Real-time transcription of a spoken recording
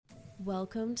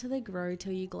Welcome to the Grow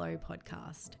Till You Glow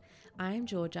podcast. I am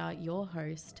Georgia, your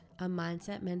host, a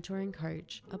mindset mentor and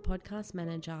coach, a podcast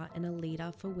manager, and a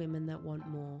leader for women that want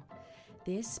more.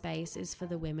 This space is for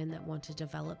the women that want to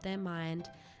develop their mind,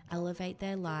 elevate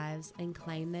their lives, and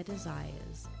claim their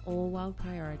desires, all while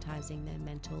prioritizing their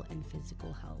mental and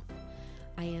physical health.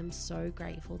 I am so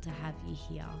grateful to have you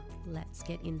here. Let's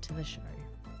get into the show.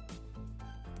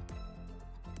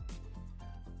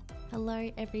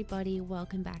 Hello everybody,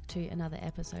 welcome back to another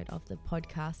episode of the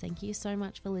podcast. Thank you so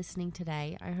much for listening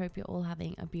today. I hope you're all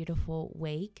having a beautiful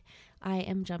week. I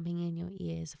am jumping in your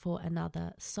ears for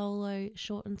another solo,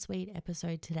 short and sweet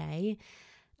episode today.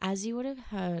 As you would have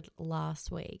heard last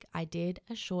week, I did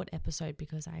a short episode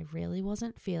because I really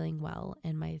wasn't feeling well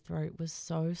and my throat was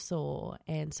so sore.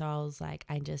 And so I was like,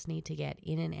 I just need to get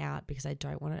in and out because I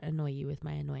don't want to annoy you with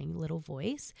my annoying little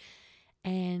voice.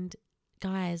 And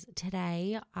guys,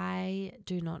 today I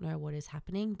do not know what is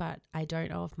happening, but I don't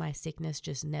know if my sickness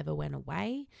just never went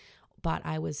away, but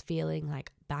I was feeling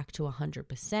like back to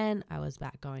 100%. I was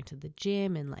back going to the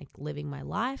gym and like living my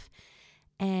life.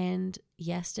 And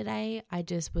yesterday I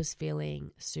just was feeling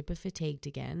super fatigued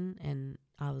again. And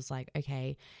I was like,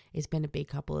 okay, it's been a big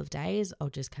couple of days. I'll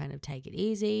just kind of take it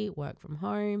easy, work from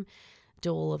home,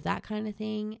 do all of that kind of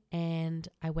thing. And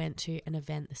I went to an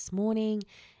event this morning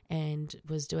and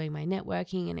was doing my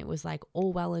networking, and it was like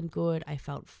all well and good. I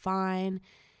felt fine.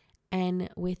 And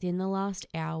within the last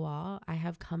hour, I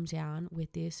have come down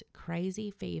with this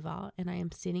crazy fever and I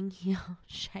am sitting here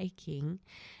shaking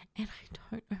and I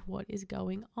don't know what is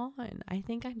going on. I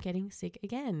think I'm getting sick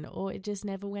again, or it just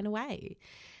never went away.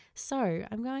 So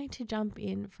I'm going to jump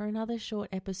in for another short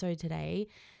episode today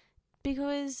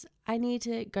because I need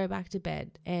to go back to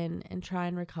bed and try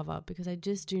and recover because I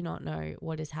just do not know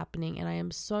what is happening. And I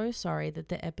am so sorry that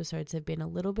the episodes have been a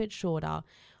little bit shorter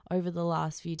over the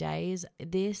last few days.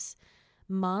 This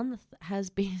month has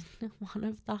been one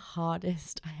of the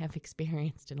hardest I have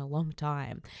experienced in a long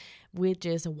time, with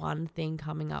just one thing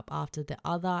coming up after the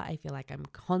other. I feel like I'm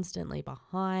constantly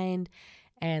behind.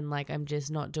 And like I'm just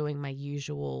not doing my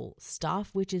usual stuff,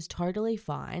 which is totally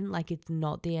fine. Like it's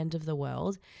not the end of the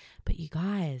world. But you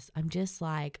guys, I'm just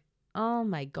like, oh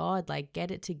my God, like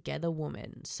get it together,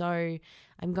 woman. So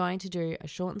I'm going to do a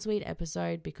short and sweet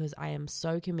episode because I am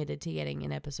so committed to getting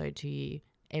an episode to you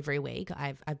every week.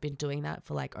 I've been doing that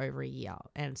for like over a year.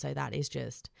 And so that is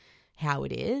just how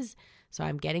it is. So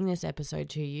I'm getting this episode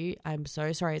to you. I'm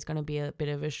so sorry it's going to be a bit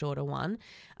of a shorter one,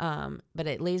 but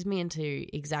it leads me into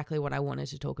exactly what I wanted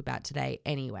to talk about today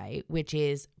anyway, which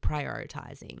is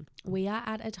prioritizing. We are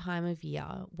at a time of year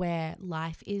where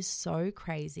life is so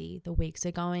crazy. The weeks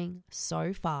are going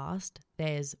so fast.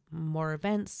 There's more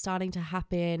events starting to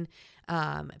happen.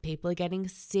 People are getting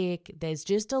sick. There's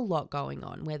just a lot going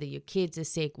on, whether your kids are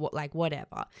sick,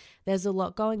 whatever. There's a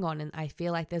lot going on, and I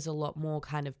feel like there's a lot more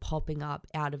kind of popping up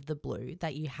out of the blue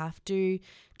that you have to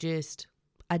just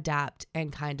adapt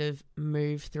and kind of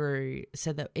move through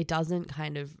so that it doesn't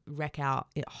kind of wreck our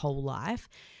whole life.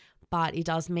 But it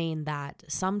does mean that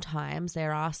sometimes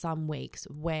there are some weeks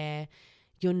where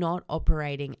you're not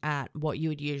operating at what you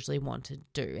would usually want to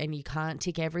do, and you can't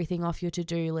tick everything off your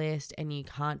to-do list, and you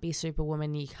can't be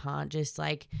superwoman. You can't just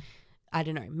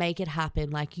make it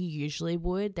happen like you usually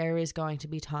would. There is going to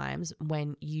be times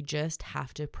when you just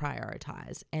have to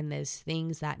prioritize, and there's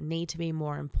things that need to be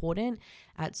more important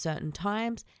at certain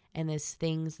times, and there's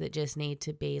things that just need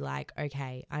to be like,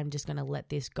 okay, I'm just going to let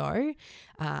this go,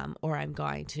 or I'm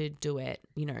going to do it,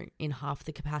 in half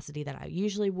the capacity that I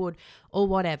usually would, or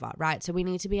whatever, right? So we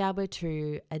need to be able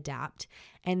to adapt,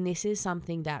 and this is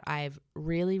something that I've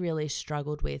really, really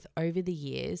struggled with over the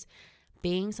years.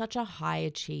 Being such a high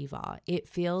achiever, it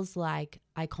feels like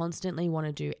I constantly want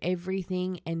to do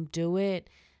everything and do it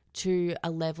to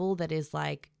a level that is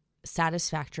like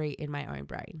satisfactory in my own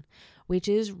brain, which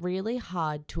is really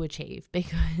hard to achieve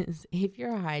because if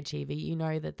you're a high achiever, you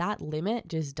know that limit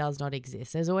just does not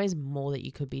exist. There's always more that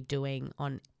you could be doing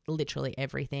on literally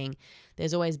everything.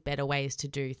 There's always better ways to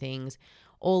do things,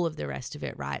 all of the rest of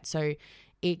it, right? So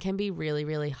it can be really,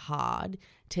 really hard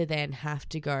to then have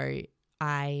to go,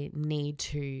 I need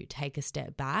to take a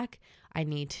step back. I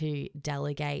need to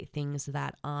delegate things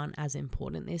that aren't as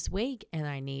important this week, and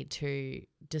I need to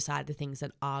decide the things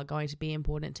that are going to be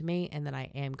important to me and that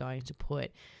I am going to put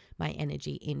my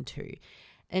energy into.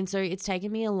 And so it's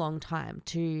taken me a long time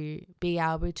to be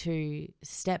able to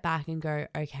step back and go,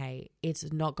 okay,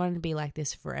 it's not going to be like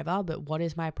this forever, but what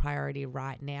is my priority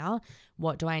right now?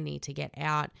 What do I need to get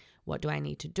out? What do I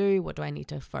need to do? What do I need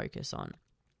to focus on?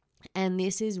 And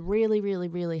this is really, really,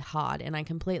 really hard. And I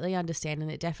completely understand.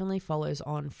 And it definitely follows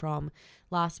on from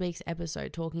last week's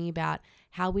episode talking about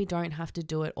how we don't have to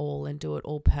do it all and do it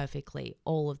all perfectly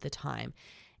all of the time.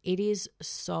 It is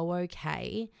so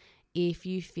okay if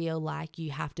you feel like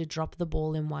you have to drop the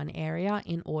ball in one area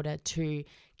in order to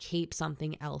keep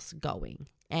something else going.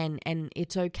 And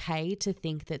it's okay to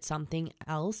think that something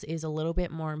else is a little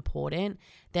bit more important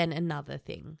than another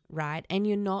thing, right? And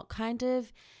you're not kind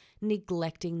of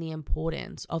neglecting the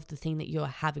importance of the thing that you're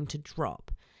having to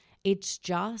drop. It's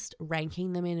just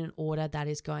ranking them in an order that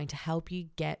is going to help you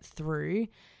get through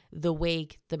the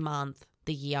week, the month,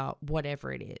 the year,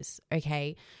 whatever it is,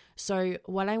 okay? So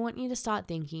what I want you to start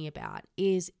thinking about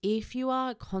is if you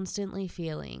are constantly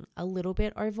feeling a little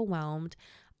bit overwhelmed,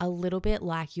 a little bit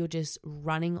like you're just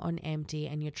running on empty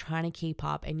and you're trying to keep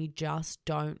up and you just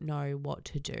don't know what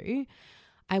to do,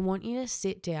 I want you to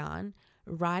sit down,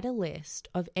 write a list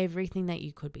of everything that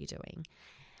you could be doing.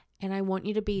 And I want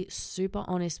you to be super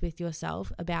honest with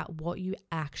yourself about what you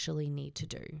actually need to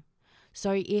do.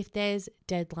 So if there's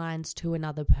deadlines to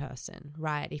another person,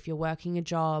 right? If you're working a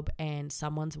job and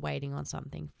someone's waiting on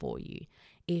something for you,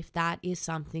 if that is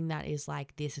something that is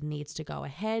like, this needs to go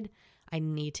ahead, I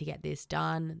need to get this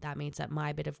done, that means that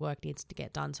my bit of work needs to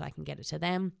get done so I can get it to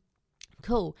them.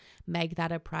 Cool. Make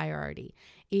that a priority.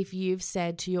 If you've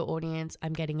said to your audience,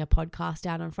 I'm getting a podcast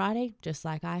out on Friday, just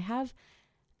like I have,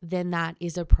 then that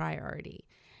is a priority.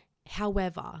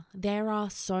 However, there are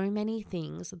so many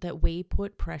things that we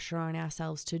put pressure on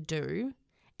ourselves to do,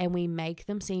 and we make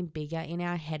them seem bigger in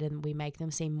our head and we make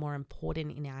them seem more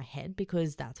important in our head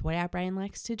because that's what our brain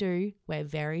likes to do. We're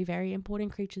very, very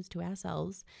important creatures to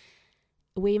ourselves.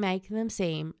 We make them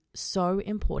seem so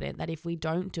important that if we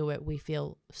don't do it, we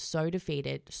feel so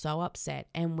defeated, so upset,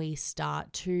 and we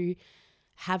start to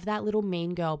have that little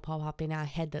mean girl pop up in our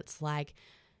head that's like,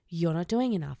 you're not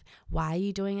doing enough. Why are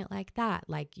you doing it like that?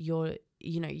 Like you're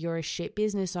a shit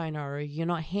business owner, or you're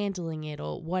not handling it,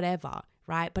 or whatever,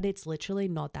 right? But it's literally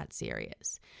not that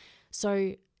serious.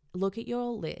 So look at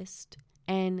your list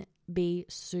and be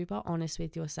super honest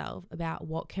with yourself about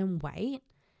what can wait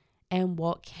and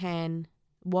what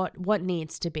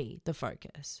needs to be the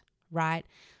focus, right?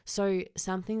 So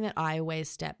something that I always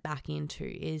step back into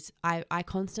is I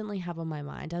constantly have on my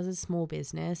mind as a small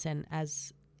business and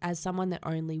as someone that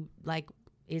only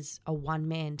is a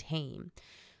one-man team,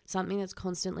 something that's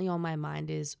constantly on my mind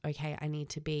is, okay, I need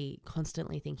to be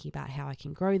constantly thinking about how I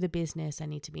can grow the business. I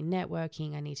need to be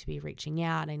networking. I need to be reaching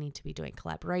out. I need to be doing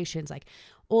collaborations, like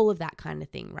all of that kind of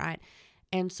thing, right?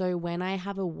 And so when I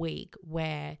have a week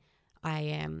where I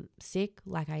am sick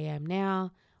like I am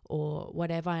now or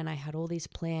whatever, and I had all these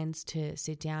plans to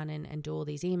sit down and do all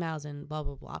these emails and blah,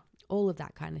 blah, blah, all of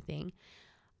that kind of thing,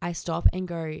 I stop and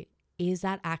go, is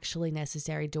that actually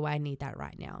necessary? Do I need that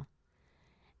right now?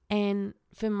 And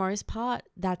for most part,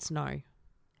 that's no.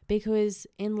 Because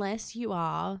unless you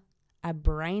are a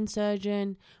brain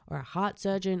surgeon or a heart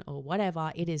surgeon or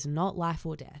whatever, it is not life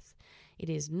or death. It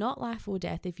is not life or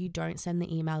death if you don't send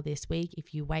the email this week,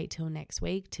 if you wait till next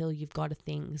week, till you've got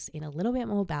things in a little bit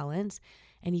more balance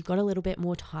and you've got a little bit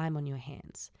more time on your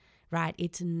hands, right?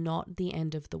 It's not the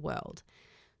end of the world.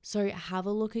 So have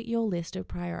a look at your list of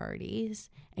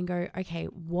priorities and go, okay,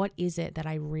 what is it that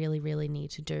I really, really need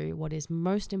to do? What is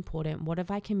most important? What have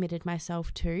I committed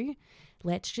myself to?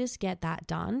 Let's just get that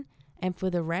done. And for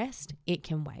the rest, it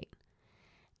can wait.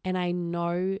 And I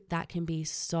know that can be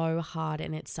so hard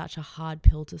and it's such a hard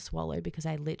pill to swallow because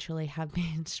I literally have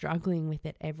been struggling with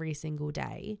it every single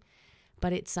day.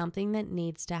 But it's something that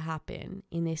needs to happen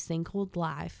in this thing called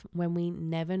life when we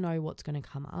never know what's going to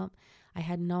come up. I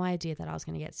had no idea that I was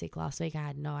going to get sick last week. I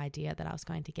had no idea that I was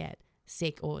going to get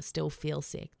sick or still feel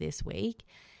sick this week.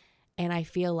 And I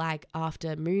feel like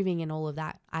after moving and all of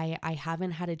that, I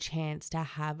haven't had a chance to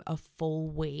have a full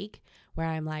week where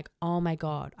I'm like, oh my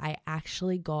God, I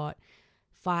actually got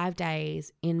 5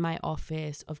 days in my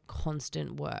office of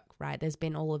constant work, right? There's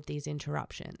been all of these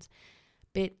interruptions.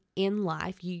 But in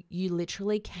life, you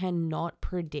literally cannot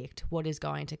predict what is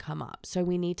going to come up. So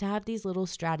we need to have these little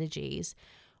strategies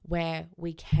where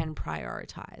we can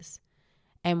prioritize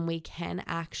and we can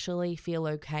actually feel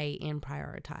okay in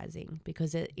prioritizing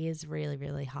because it is really,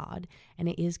 really hard and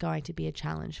it is going to be a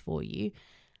challenge for you,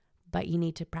 but you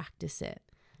need to practice it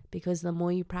because the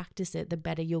more you practice it, the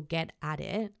better you'll get at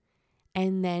it.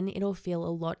 And then it'll feel a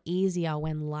lot easier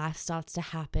when life starts to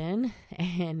happen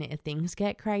and if things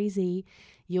get crazy.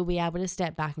 You'll be able to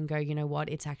step back and go, you know what,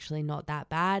 it's actually not that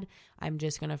bad. I'm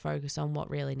just going to focus on what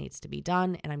really needs to be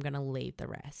done and I'm going to leave the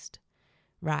rest,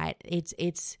 right?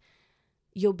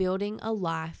 You're building a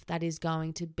life that is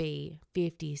going to be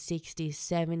 50, 60,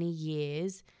 70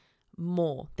 years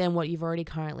more than what you've already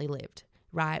currently lived,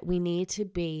 right? We need to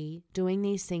be doing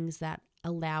these things that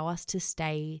allow us to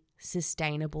stay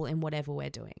sustainable in whatever we're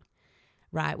doing,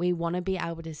 right? We want to be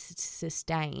able to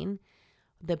sustain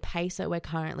the pace that we're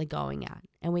currently going at.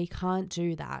 And we can't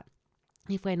do that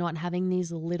if we're not having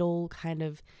these little kind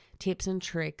of tips and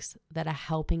tricks that are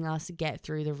helping us get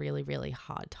through the really, really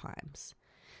hard times.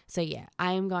 So yeah,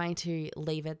 I am going to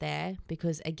leave it there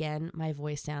because again, my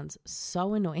voice sounds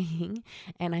so annoying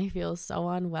and I feel so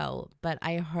unwell, but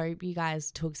I hope you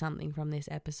guys took something from this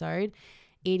episode.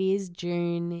 It is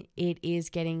June. It is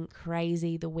getting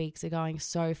crazy. The weeks are going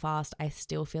so fast. I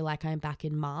still feel like I'm back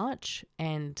in March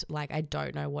and like I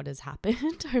don't know what has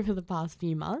happened over the past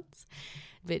few months.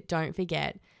 But don't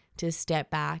forget to step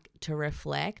back, to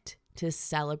reflect, to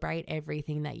celebrate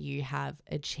everything that you have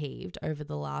achieved over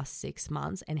the last 6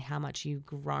 months and how much you've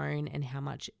grown and how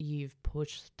much you've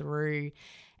pushed through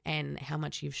and how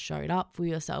much you've showed up for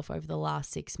yourself over the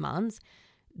last 6 months.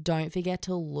 Don't forget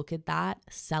to look at that,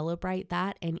 celebrate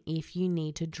that, and if you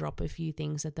need to drop a few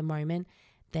things at the moment,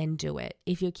 then do it.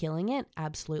 If you're killing it,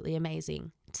 absolutely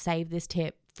amazing. Save this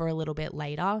tip for a little bit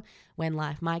later when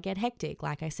life might get hectic.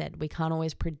 Like I said, we can't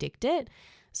always predict it,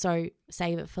 so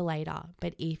save it for later.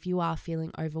 But if you are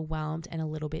feeling overwhelmed and a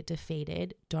little bit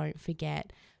defeated, don't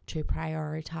forget to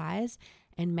prioritize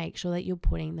and make sure that you're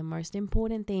putting the most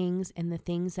important things and the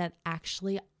things that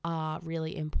actually are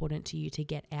really important to you to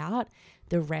get out.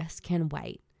 The rest can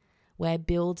wait. We're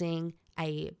building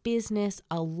a business,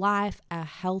 a life, a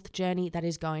health journey that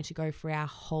is going to go for our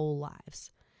whole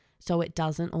lives. So it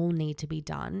doesn't all need to be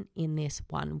done in this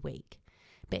 1 week.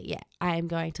 But yeah, I am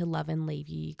going to love and leave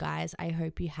you guys. I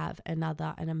hope you have an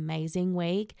amazing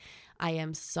week. I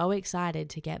am so excited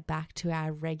to get back to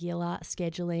our regular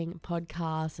scheduling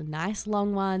podcasts, nice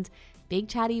long ones, big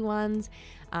chatty ones.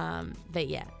 But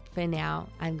yeah, for now,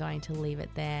 I'm going to leave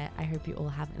it there. I hope you all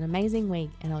have an amazing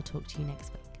week and I'll talk to you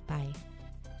next week. Bye.